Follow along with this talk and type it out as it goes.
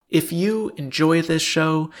If you enjoy this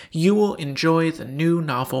show, you will enjoy the new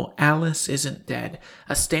novel Alice Isn't Dead,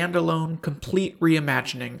 a standalone, complete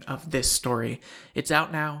reimagining of this story. It's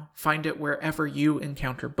out now. Find it wherever you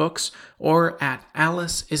encounter books or at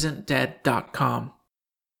aliceisn'tdead.com.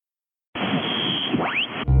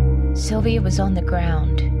 Sylvia was on the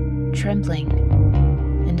ground, trembling,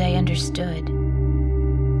 and I understood.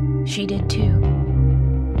 She did too.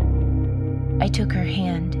 I took her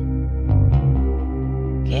hand.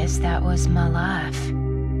 "Guess that was my life,"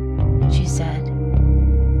 she said.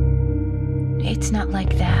 "It's not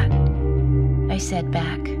like that," I said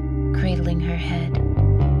back, cradling her head.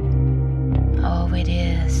 "Oh, it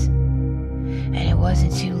is. And it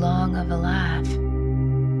wasn't too long of a life.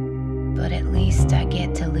 But at least I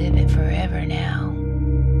get to live it forever now."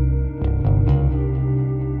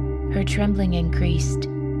 Her trembling increased.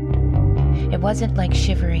 It wasn't like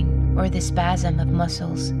shivering or the spasm of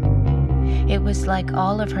muscles. It was like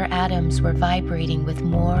all of her atoms were vibrating with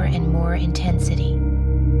more and more intensity.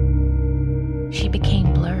 She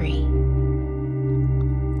became blurry.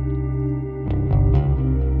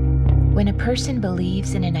 When a person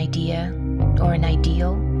believes in an idea, or an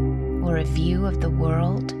ideal, or a view of the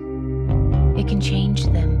world, it can change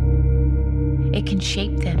them. It can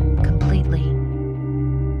shape them completely.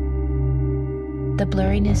 The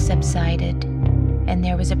blurriness subsided, and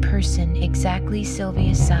there was a person exactly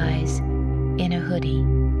Sylvia's size in a hoodie.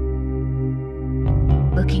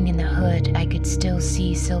 Looking in the hood, I could still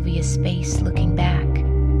see Sylvia's face looking back.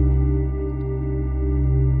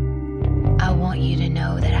 "I want you to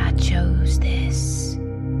know that I chose this,"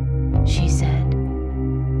 she said.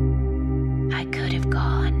 "I could have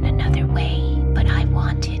gone another way, but I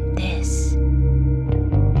wanted this."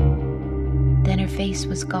 Then her face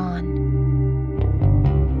was gone,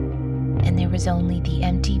 and there was only the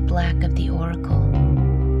empty black of the oracle.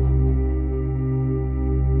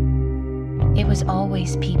 It was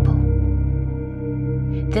always people.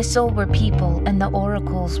 Thistle were people, and the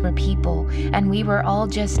oracles were people, and we were all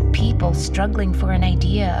just people struggling for an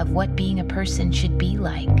idea of what being a person should be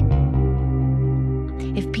like.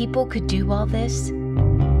 If people could do all this,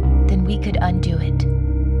 then we could undo it.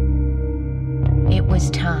 It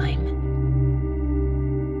was time.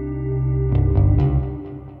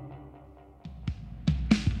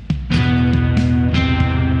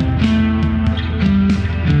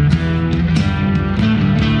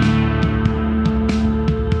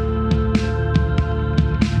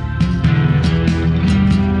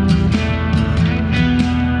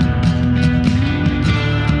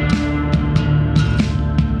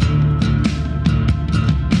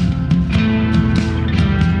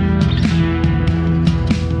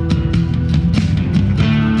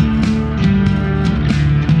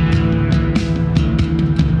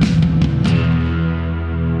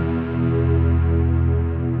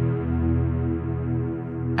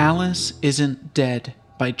 Alice Isn't Dead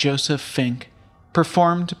by Joseph Fink,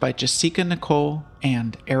 performed by Jessica Nicole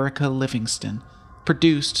and Erica Livingston,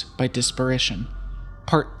 produced by Disparition.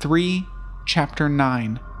 Part 3, Chapter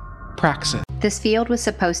 9, Praxis. This field was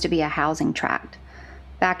supposed to be a housing tract,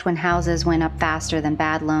 back when houses went up faster than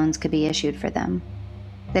bad loans could be issued for them.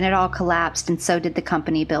 Then it all collapsed, and so did the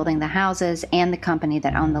company building the houses and the company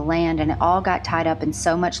that owned the land, and it all got tied up in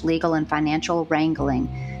so much legal and financial wrangling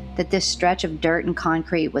that this stretch of dirt and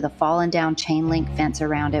concrete with a fallen down chain link fence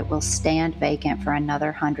around it will stand vacant for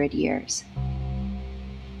another 100 years.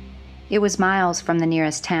 It was miles from the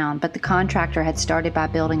nearest town, but the contractor had started by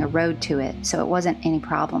building a road to it, so it wasn't any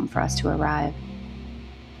problem for us to arrive.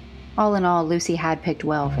 All in all, Lucy had picked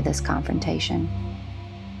well for this confrontation.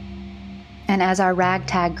 And as our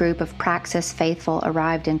ragtag group of Praxis faithful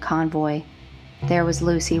arrived in convoy, there was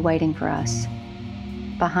Lucy waiting for us.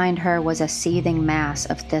 Behind her was a seething mass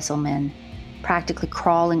of thistlemen, practically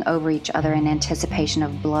crawling over each other in anticipation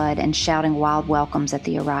of blood and shouting wild welcomes at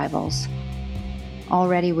the arrivals.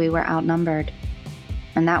 Already we were outnumbered,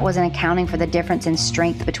 and that wasn't accounting for the difference in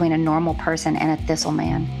strength between a normal person and a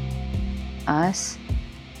thistleman. Us?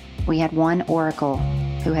 We had one oracle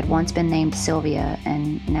who had once been named Sylvia,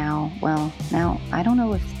 and now I don't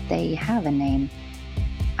know if they have a name.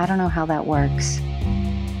 I don't know how that works.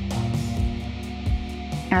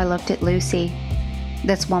 I looked at Lucy,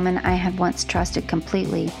 this woman I had once trusted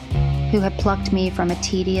completely, who had plucked me from a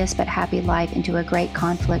tedious but happy life into a great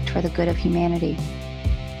conflict for the good of humanity.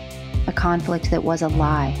 A conflict that was a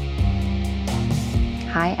lie.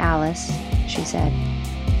 "Hi, Alice," she said.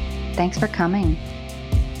 "Thanks for coming."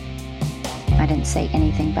 I didn't say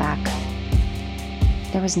anything back.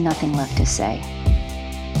 There was nothing left to say.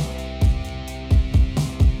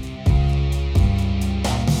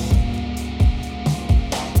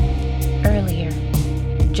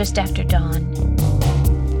 just after dawn.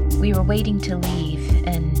 We were waiting to leave,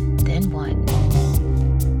 and then what?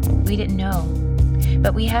 We didn't know,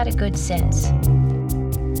 but we had a good sense.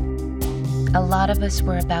 A lot of us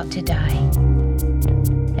were about to die,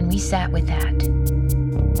 and we sat with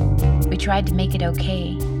that. We tried to make it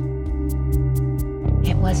okay.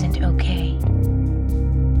 It wasn't okay.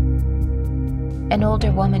 An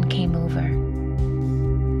older woman came over.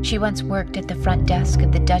 She once worked at the front desk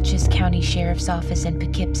of the Dutchess County Sheriff's Office in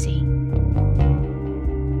Poughkeepsie.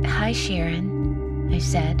 "Hi, Sharon," I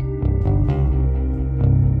said.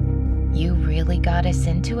 "You really got us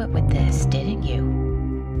into it with this, didn't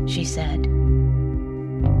you?" she said.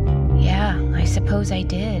 "Yeah, I suppose I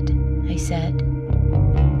did," I said.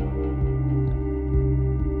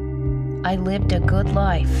 "I lived a good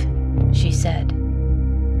life," she said.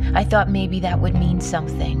 "I thought maybe that would mean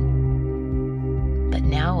something. But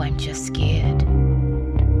now I'm just scared."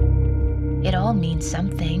 "It all means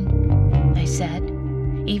something," I said.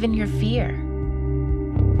 "Even your fear."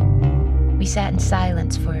 We sat in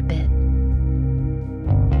silence for a bit.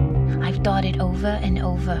 "I've thought it over and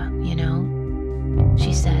over, you know,"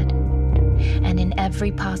 she said. "And in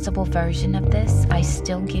every possible version of this, I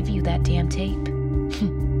still give you that damn tape."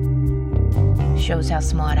 Shows how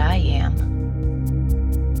smart I am.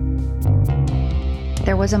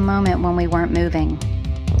 There was a moment when we weren't moving,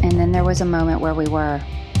 and then there was a moment where we were.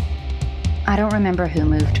 I don't remember who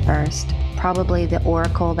moved first. Probably the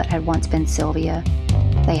oracle that had once been Sylvia.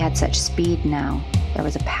 They had such speed now. There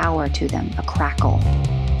was a power to them, a crackle.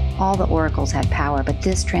 All the oracles had power, but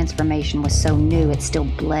this transformation was so new it still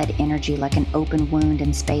bled energy like an open wound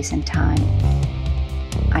in space and time.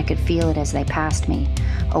 I could feel it as they passed me,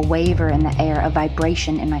 a waver in the air, a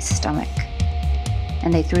vibration in my stomach.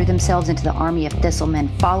 And they threw themselves into the army of thistlemen,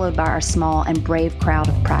 followed by our small and brave crowd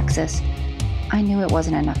of Praxis. I knew it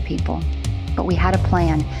wasn't enough people, but we had a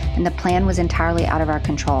plan, and the plan was entirely out of our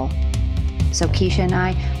control. So Keisha and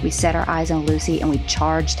I, we set our eyes on Lucy and we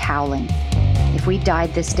charged howling. If we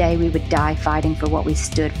died this day, we would die fighting for what we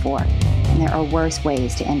stood for, and there are worse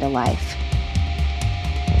ways to end a life.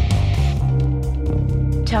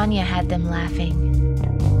 Tanya had them laughing.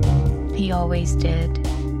 He always did.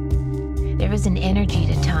 There was an energy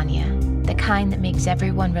to Tanya, the kind that makes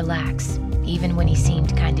everyone relax, even when he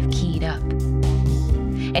seemed kind of keyed up.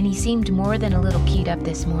 And he seemed more than a little keyed up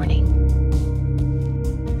this morning.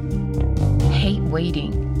 "Hate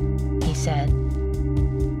waiting," he said.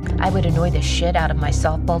 "I would annoy the shit out of my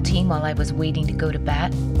softball team while I was waiting to go to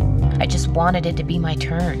bat. I just wanted it to be my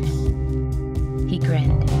turn." He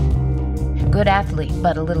grinned. "Good athlete,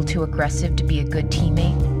 but a little too aggressive to be a good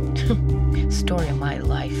teammate. Story of my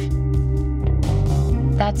life."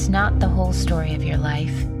 "That's not the whole story of your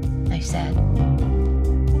life," I said.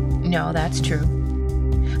 "No, that's true.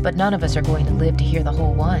 But none of us are going to live to hear the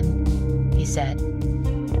whole one," he said.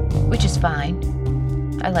 "Which is fine.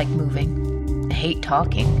 I like moving. I hate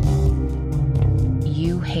talking."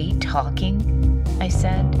 "You hate talking?" I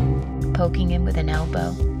said, poking him with an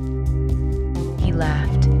elbow. He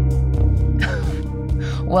laughed.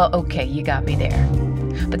 "Well, okay, you got me there.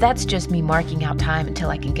 But that's just me marking out time until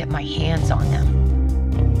I can get my hands on them.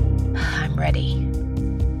 I'm ready.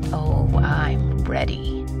 Oh, I'm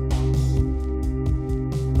ready."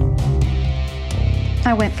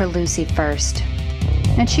 I went for Lucy first,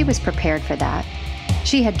 and she was prepared for that.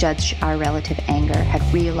 She had judged our relative anger, had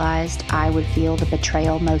realized I would feel the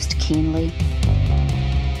betrayal most keenly.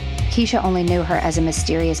 Keisha only knew her as a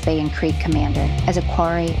mysterious Bay and Creek commander, as a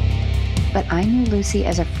quarry, but I knew Lucy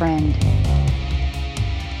as a friend.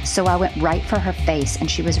 So I went right for her face, and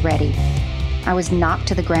she was ready. I was knocked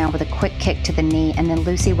to the ground with a quick kick to the knee, and then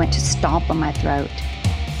Lucy went to stomp on my throat.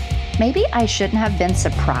 Maybe I shouldn't have been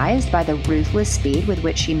surprised by the ruthless speed with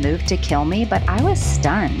which she moved to kill me, but I was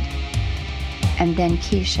stunned. And then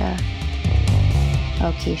Keisha.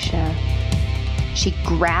 Oh, Keisha. She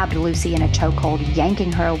grabbed Lucy in a chokehold,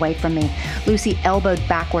 yanking her away from me. Lucy elbowed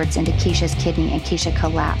backwards into Keisha's kidney, and Keisha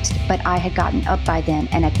collapsed, but I had gotten up by then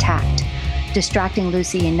and attacked, distracting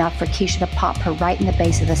Lucy enough for Keisha to pop her right in the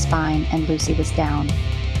base of the spine, and Lucy was down.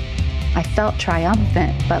 I felt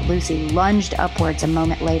triumphant, but Lucy lunged upwards a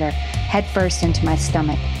moment later, headfirst into my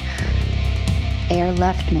stomach. Air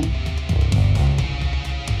left me.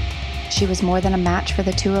 She was more than a match for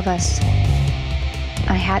the two of us.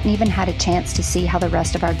 I hadn't even had a chance to see how the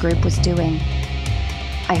rest of our group was doing.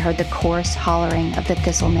 I heard the coarse hollering of the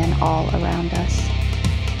thistlemen all around us.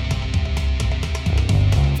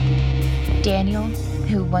 Daniel,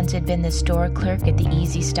 who once had been the store clerk at the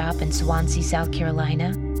Easy Stop in Swansea, South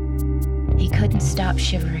Carolina, he couldn't stop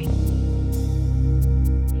shivering.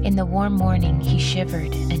 In the warm morning, he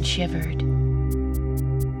shivered and shivered.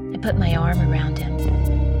 put my arm around him.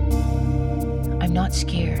 "I'm not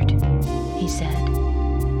scared," he said.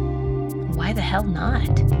 "Why the hell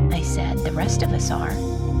not?" I said. "The rest of us are."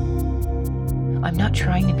 "I'm not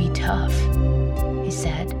trying to be tough," he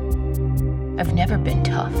said. "I've never been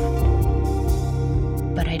tough.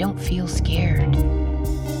 But I don't feel scared.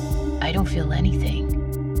 I don't feel anything.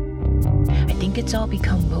 I think it's all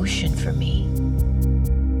become motion for me.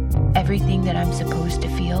 Everything that I'm supposed to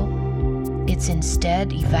feel, it's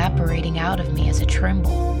instead evaporating out of me as a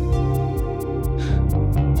tremble."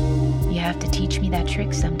 "You have to teach me that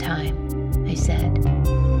trick sometime," I said.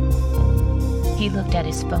 He looked at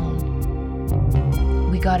his phone.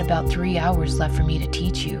 "We got about 3 hours left for me to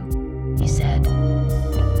teach you," he said.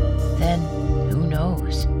 "Then, who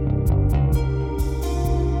knows?"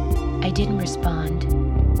 I didn't respond,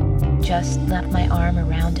 just left my arm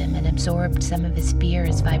around him and absorbed some of his fear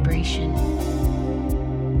as vibration.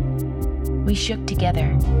 We shook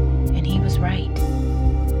together, and he was right.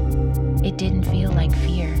 It didn't feel like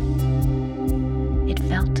fear. It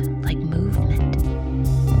felt like movement.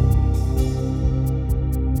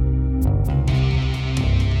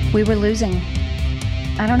 We were losing.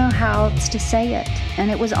 I don't know how else to say it,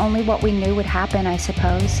 and it was only what we knew would happen, I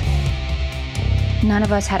suppose. None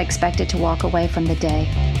of us had expected to walk away from the day.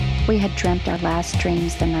 We had dreamt our last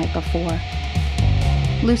dreams the night before.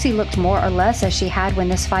 Lucy looked more or less as she had when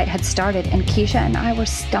this fight had started, and Keisha and I were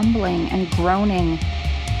stumbling and groaning.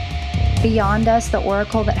 Beyond us, the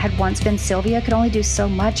oracle that had once been Sylvia could only do so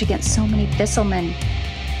much against so many thistlemen.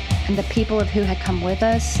 And the people of who had come with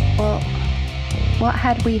us, well, what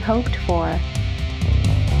had we hoped for?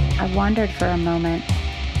 I wondered for a moment.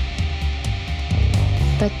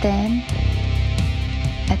 But then,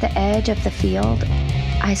 at the edge of the field,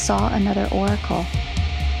 I saw another oracle,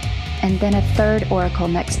 and then a third oracle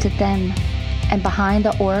next to them, and behind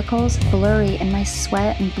the oracles, blurry in my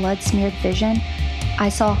sweat and blood-smeared vision, I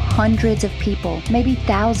saw hundreds of people, maybe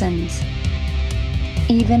thousands.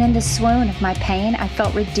 Even in the swoon of my pain, I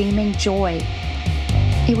felt redeeming joy.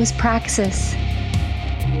 It was Praxis.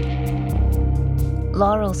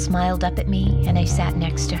 Laurel smiled up at me, and I sat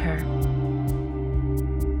next to her.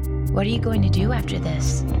 "What are you going to do after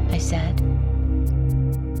this?" I said.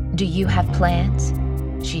 "Do you have plans?"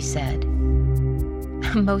 she said.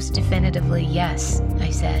 "Most definitively, yes," I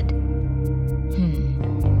said.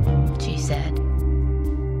 She said.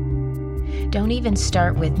 "Don't even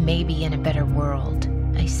start with maybe in a better world,"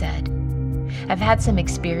 I said. "I've had some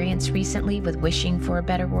experience recently with wishing for a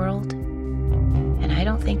better world, and I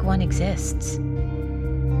don't think one exists.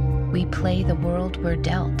 We play the world we're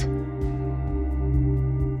dealt."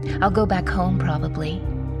 "I'll go back home probably,"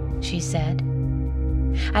 she said.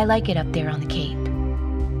 "I like it up there on the Cape.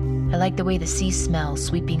 I like the way the sea smells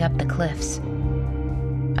sweeping up the cliffs.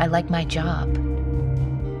 I like my job."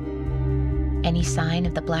 "Any sign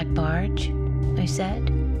of the black barge?" I said.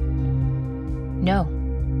 "No,"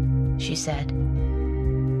 she said.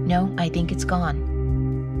 "No, I think it's gone.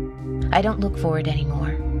 I don't look for it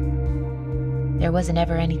anymore. There wasn't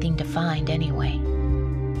ever anything to find anyway."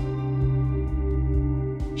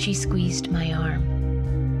 She squeezed my arm.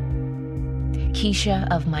 "Keisha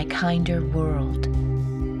of my kinder world,"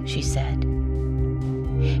 she said.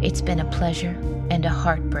 "It's been a pleasure and a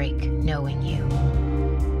heartbreak knowing you."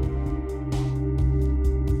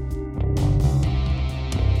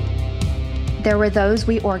 There were those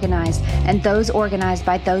we organized, and those organized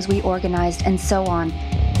by those we organized, and so on.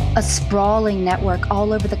 A sprawling network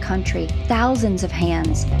all over the country, thousands of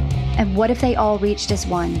hands. And what if they all reached as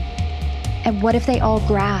one? And what if they all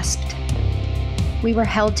grasped? We were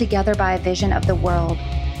held together by a vision of the world.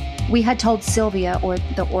 We had told Sylvia, or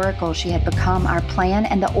the oracle she had become, our plan,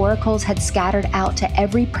 and the oracles had scattered out to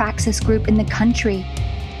every Praxis group in the country.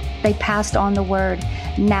 They passed on the word.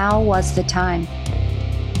 Now was the time.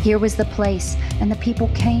 Here was the place, and the people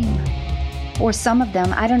came. Or some of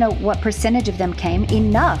them, I don't know what percentage of them came.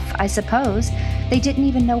 Enough, I suppose. They didn't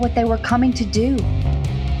even know what they were coming to do.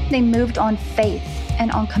 They moved on faith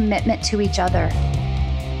and on commitment to each other.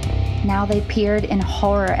 Now they peered in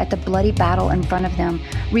horror at the bloody battle in front of them,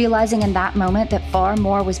 realizing in that moment that far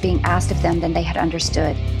more was being asked of them than they had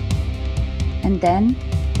understood. And then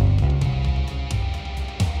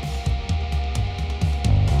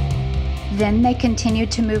they continued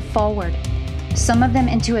to move forward, some of them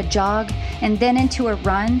into a jog and then into a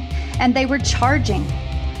run, and they were charging.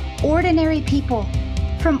 Ordinary people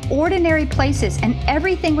from ordinary places, and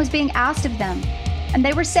everything was being asked of them, and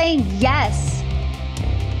they were saying yes.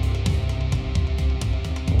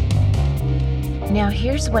 Now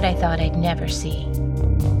here's what I thought I'd never see.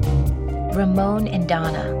 Ramon and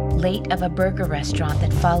Donna, late of a burger restaurant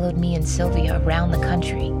that followed me and Sylvia around the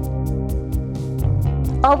country.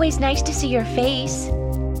 "Always nice to see your face,"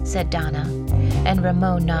 said Donna, and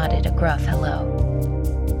Ramon nodded a gruff hello.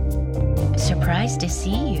 "Surprised to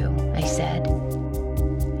see you," I said.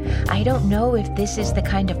 "I don't know if this is the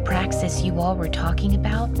kind of praxis you all were talking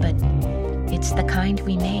about, but it's the kind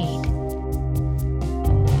we made."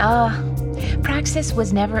 Praxis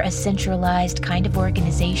was never a centralized kind of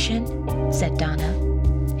organization," said Donna.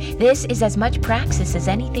 "This is as much praxis as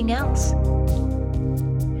anything else."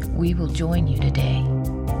 "We will join you today,"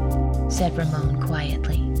 said Ramon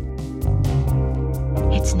quietly.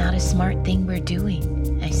 "It's not a smart thing we're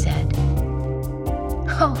doing," I said.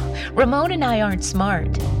 "Oh, Ramon and I aren't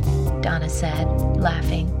smart," Donna said,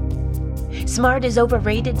 laughing. "Smart is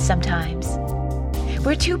overrated sometimes.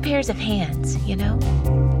 We're two pairs of hands, you know?"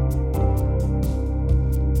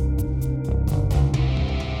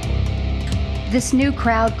 This new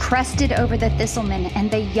crowd crested over the Thistlemen, and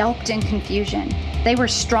they yelped in confusion. They were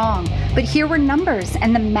strong, but here were numbers,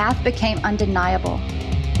 and the math became undeniable.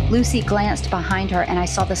 Lucy glanced behind her, and I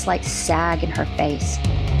saw the slight sag in her face.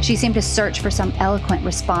 She seemed to search for some eloquent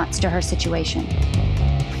response to her situation.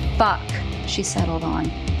 "Fuck," she settled on.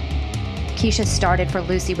 Keisha started for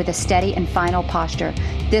Lucy with a steady and final posture.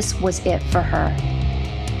 This was it for her.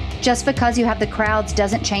 "Just because you have the crowds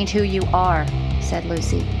doesn't change who you are," said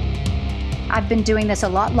Lucy. "I've been doing this a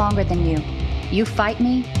lot longer than you. You fight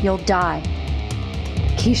me, you'll die."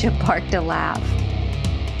 Keisha barked a laugh.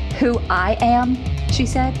 "Who I am?" she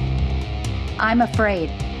said. "I'm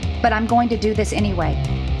afraid, but I'm going to do this anyway.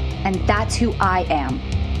 And that's who I am."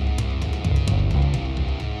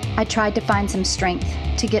 I tried to find some strength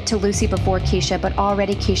to get to Lucy before Keisha, but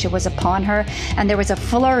already Keisha was upon her, and there was a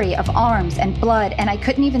flurry of arms and blood, and I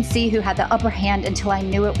couldn't even see who had the upper hand until I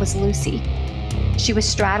knew it was Lucy. She was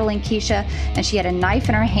straddling Keisha, and she had a knife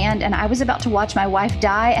in her hand, and I was about to watch my wife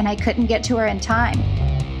die, and I couldn't get to her in time.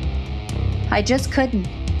 I just couldn't.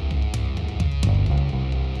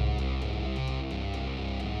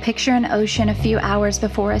 Picture an ocean a few hours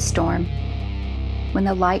before a storm, when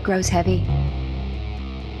the light grows heavy.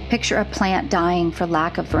 Picture a plant dying for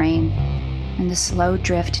lack of rain, and the slow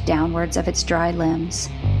drift downwards of its dry limbs.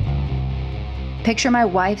 Picture my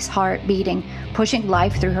wife's heart beating, pushing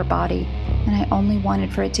life through her body, and I only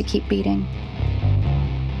wanted for it to keep beating.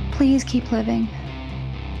 Please keep living.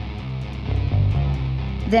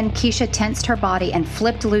 Then Keisha tensed her body and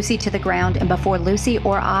flipped Lucy to the ground, and before Lucy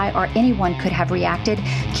or I or anyone could have reacted,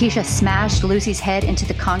 Keisha smashed Lucy's head into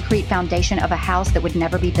the concrete foundation of a house that would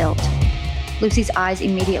never be built. Lucy's eyes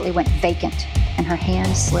immediately went vacant, and her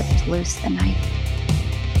hand slipped loose the knife.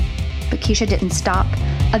 But Keisha didn't stop.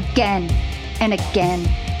 Again and again.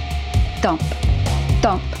 Thump,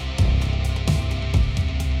 thump.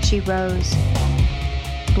 She rose,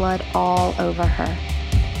 blood all over her.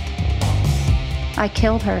 "I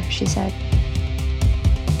killed her," she said.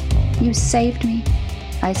 "You saved me,"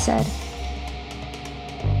 I said.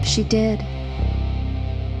 She did.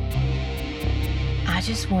 "I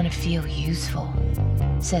just want to feel useful,"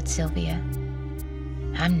 said Sylvia.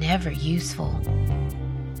 "I'm never useful."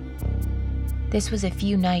 This was a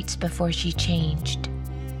few nights before she changed.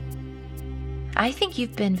 "I think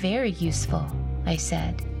you've been very useful," I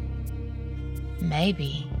said.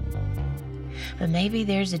 "Maybe. But maybe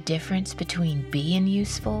there's a difference between being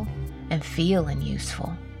useful and feeling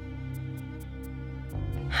useful.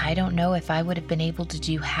 I don't know if I would have been able to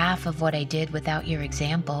do half of what I did without your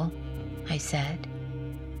example," I said.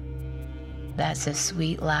 "That's a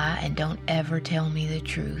sweet lie, and don't ever tell me the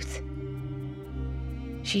truth."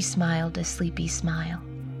 She smiled a sleepy smile.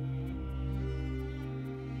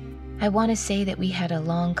 I want to say that we had a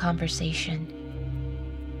long conversation,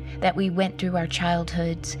 that we went through our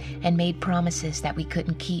childhoods and made promises that we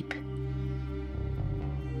couldn't keep.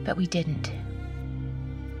 But we didn't.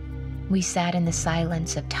 We sat in the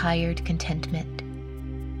silence of tired contentment.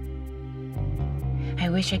 I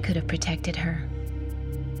wish I could have protected her,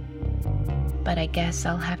 but I guess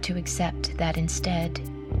I'll have to accept that instead,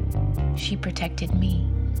 she protected me.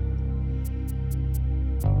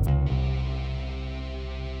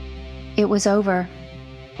 It was over.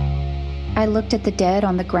 I looked at the dead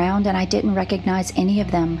on the ground and I didn't recognize any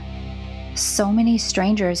of them. So many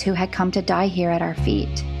strangers who had come to die here at our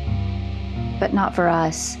feet. But not for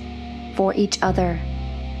us, for each other.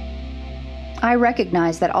 I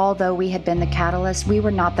recognized that although we had been the catalyst, we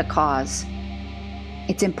were not the cause.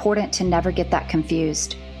 It's important to never get that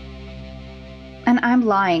confused. And I'm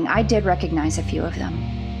lying, I did recognize a few of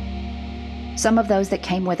them. Some of those that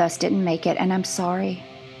came with us didn't make it, and I'm sorry.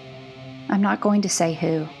 I'm not going to say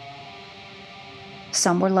who.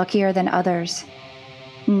 Some were luckier than others.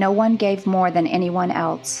 No one gave more than anyone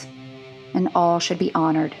else, and all should be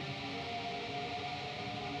honored.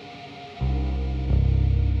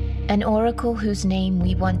 An oracle whose name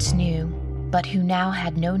we once knew, but who now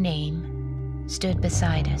had no name, stood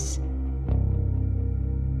beside us.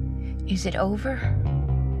 "Is it over?"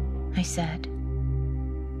 I said.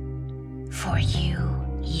 "For you,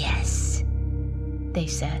 yes," they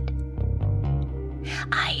said.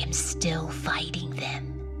 "I am still fighting them.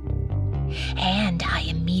 And I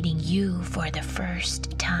am meeting you for the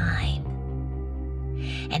first time.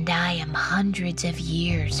 And I am hundreds of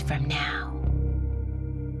years from now.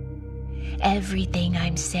 Everything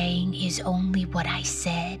I'm saying is only what I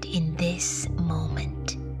said in this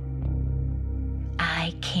moment.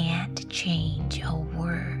 I can't change a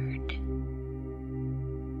word."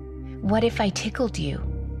 "What if I tickled you?"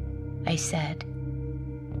 I said.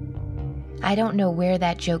 I don't know where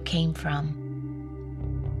that joke came from.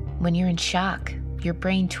 When you're in shock, your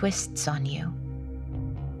brain twists on you.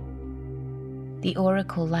 The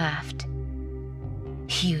oracle laughed.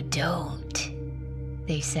 "You don't,"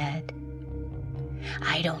 they said.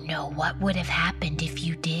 "I don't know what would have happened if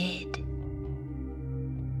you did.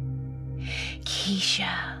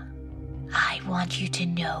 Keisha, I want you to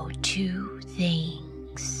know 2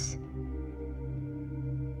 things."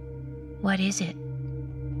 "What is it?"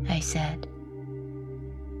 I said.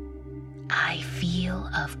 "I feel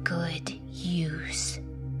of good use.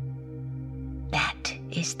 That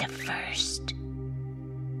is the first.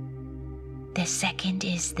 The second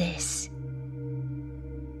is this.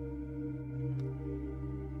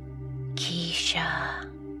 Keisha,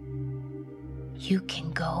 you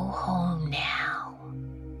can go home now.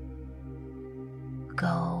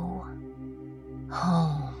 Go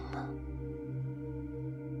home."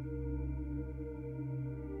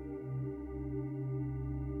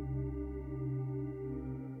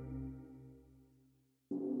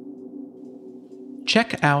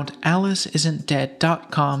 Check out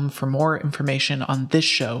AliceIsn'tDead.com for more information on this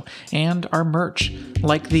show and our merch,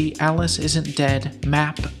 like the Alice Isn't Dead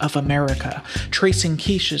Map of America, tracing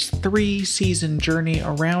Keisha's 3-season journey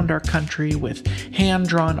around our country with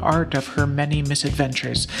hand-drawn art of her many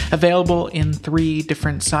misadventures, available in 3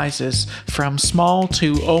 different sizes, from small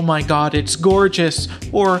to "oh my god, it's gorgeous,"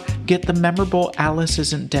 or get the memorable Alice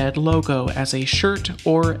Isn't Dead logo as a shirt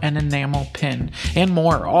or an enamel pin, and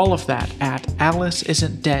more, all of that at AliceIsn'tDead.com.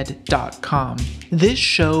 This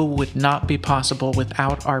show would not be possible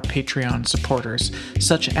without our Patreon supporters,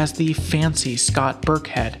 such as the fancy Scott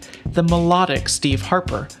Burkhead, the melodic Steve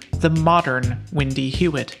Harper, the modern Wendy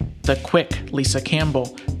Hewitt, the quick Lisa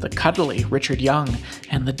Campbell, the cuddly Richard Young,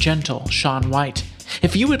 and the gentle Sean White.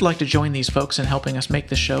 If you would like to join these folks in helping us make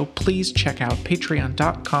the show, please check out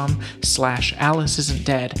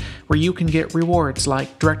patreon.com/AliceIsn'tDead, where you can get rewards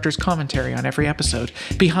like director's commentary on every episode,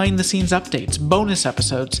 behind-the-scenes updates, bonus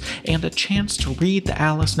episodes, and a chance to read the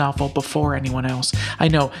Alice novel before anyone else. I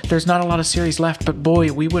know, there's not a lot of series left, but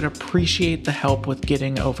boy, we would appreciate the help with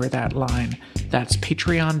getting over that line. That's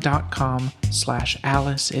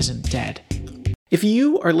patreon.com/AliceIsn'tDead. If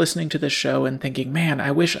you are listening to this show and thinking, man,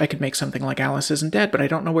 I wish I could make something like Alice Isn't Dead, but I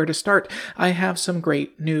don't know where to start, I have some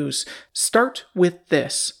great news. Start With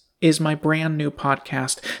This is my brand new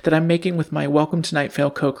podcast that I'm making with my Welcome to Night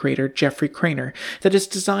Vale co-creator, Jeffrey Craner, that is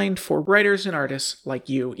designed for writers and artists like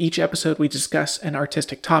you. Each episode we discuss an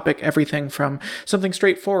artistic topic, everything from something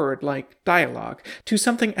straightforward like dialogue, to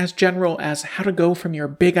something as general as how to go from your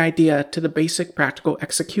big idea to the basic practical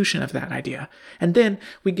execution of that idea. And then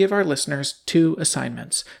we give our listeners 2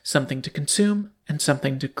 assignments, something to consume and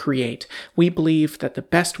something to create. We believe that the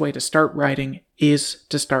best way to start writing is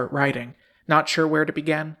to start writing. Not sure where to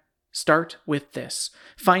begin? Start With This.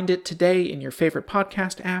 Find it today in your favorite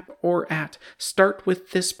podcast app or at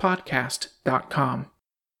startwiththispodcast.com.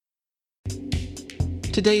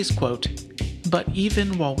 Today's quote: "But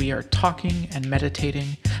even while we are talking and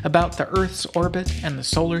meditating about the Earth's orbit and the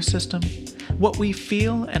solar system, what we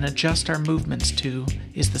feel and adjust our movements to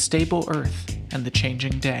is the stable Earth and the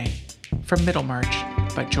changing day." From Middlemarch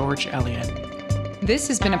by George Eliot. This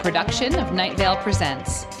has been a production of Night Vale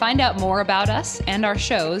Presents. Find out more about us and our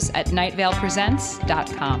shows at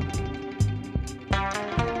nightvalepresents.com.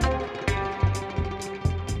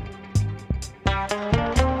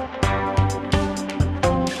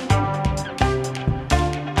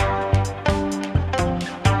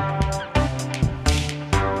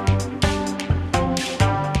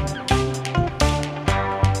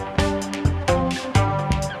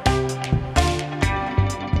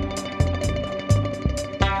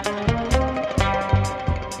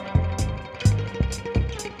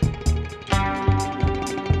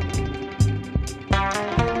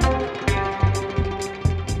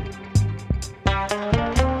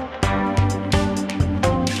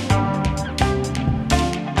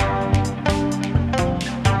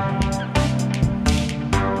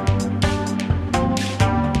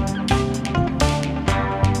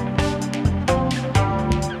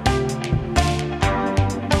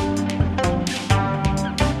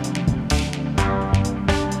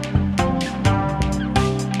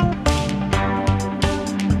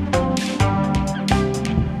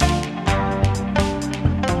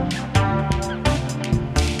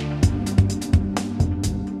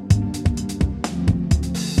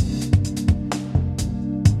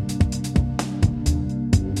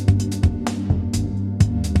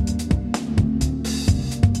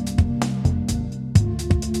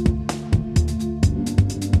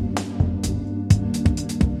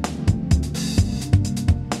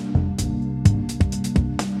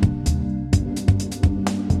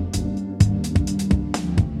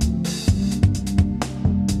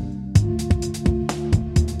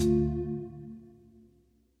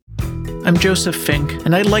 I'm Joseph Fink,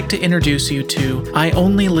 and I'd like to introduce you to I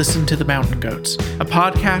Only Listen to the Mountain Goats, a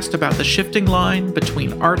podcast about the shifting line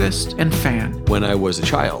between artist and fan. When I was a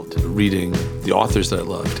child, reading the authors that I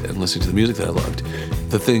loved and listening to the music that I loved,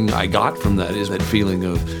 the thing I got from that is that feeling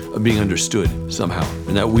of being understood somehow,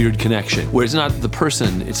 and that weird connection, where it's not the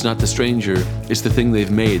person, it's not the stranger, it's the thing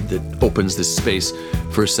they've made that opens this space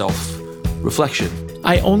for self-reflection.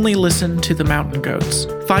 I Only Listen to the Mountain Goats.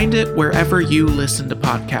 Find it wherever you listen to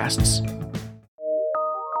podcasts.